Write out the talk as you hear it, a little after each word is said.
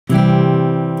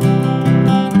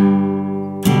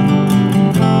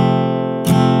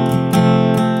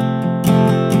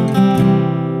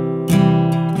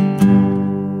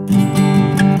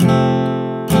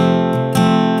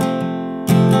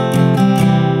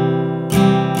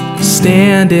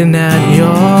Standing at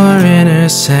your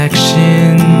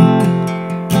intersection,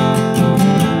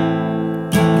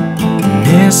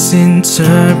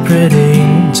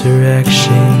 misinterpreting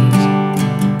directions.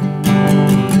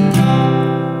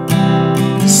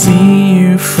 See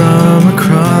you from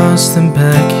across the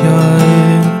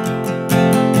backyard,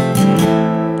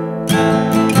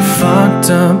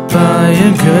 fucked up by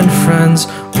a good friend's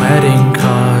wedding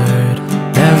card.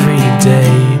 Every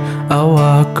day I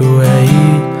walk away,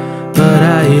 but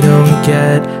I don't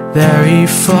get very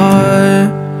far.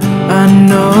 I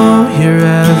know your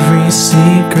every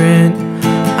secret,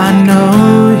 I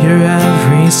know your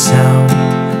every sound,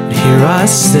 but here I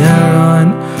stare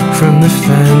on from the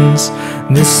fence,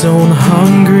 this old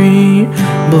hungry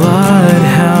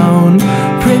bloodhound,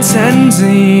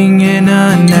 pretending in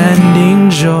unending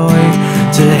joy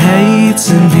to hate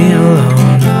to be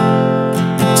alone,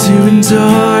 to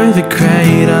endure the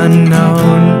great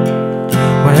unknown,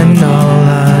 when all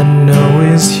I know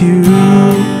is you,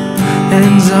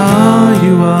 and all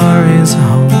you are is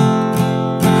home.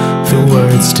 The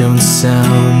words don't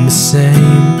sound the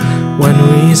same when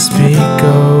we speak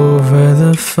over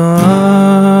the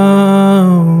phone.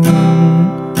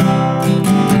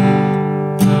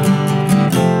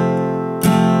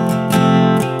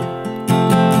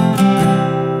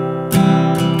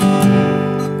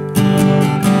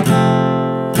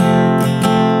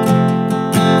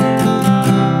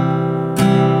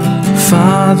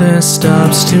 Father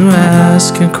stops to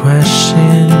ask a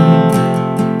question.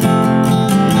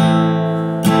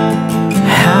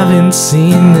 Haven't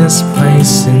seen this place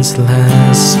since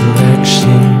last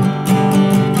election.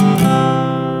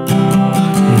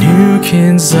 New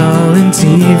kids all in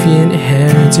deviant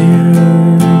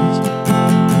hairdos,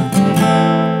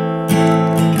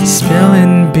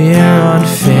 spilling beer on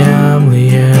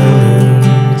family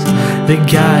heirlooms. The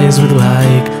guys would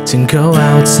like to go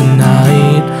out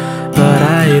tonight, but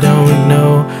I don't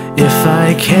know if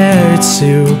I care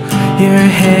to. Your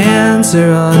hands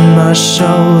are on my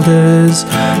shoulders,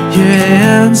 your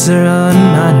hands are on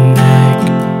my neck.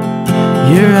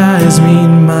 Your eyes meet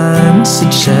mine,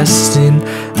 suggesting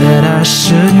that I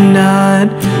should not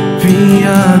be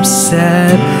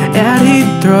upset. At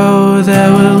Heathrow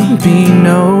there will be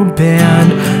no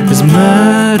band, as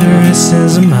murderous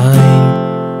as mine.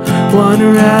 One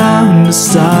round of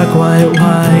stark white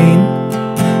wine,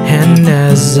 and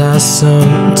as I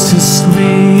sunk to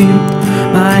sleep,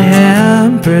 my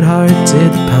hampered heart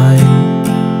did pine.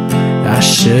 I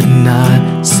should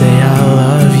not say I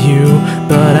love you,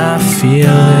 but I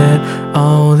feel it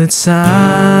all the time.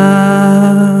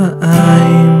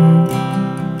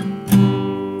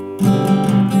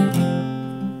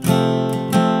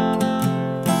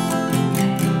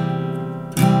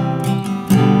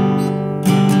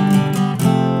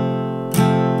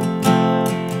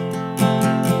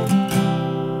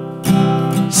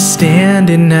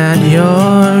 Standing at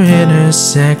your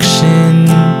intersection,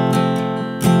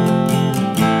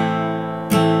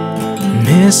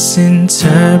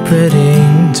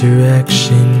 misinterpreting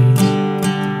directions.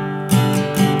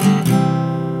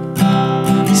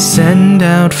 Send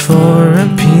out for a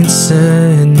pizza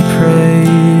and pray.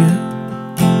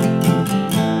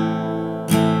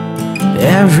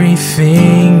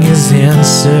 Everything is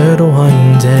answered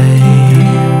one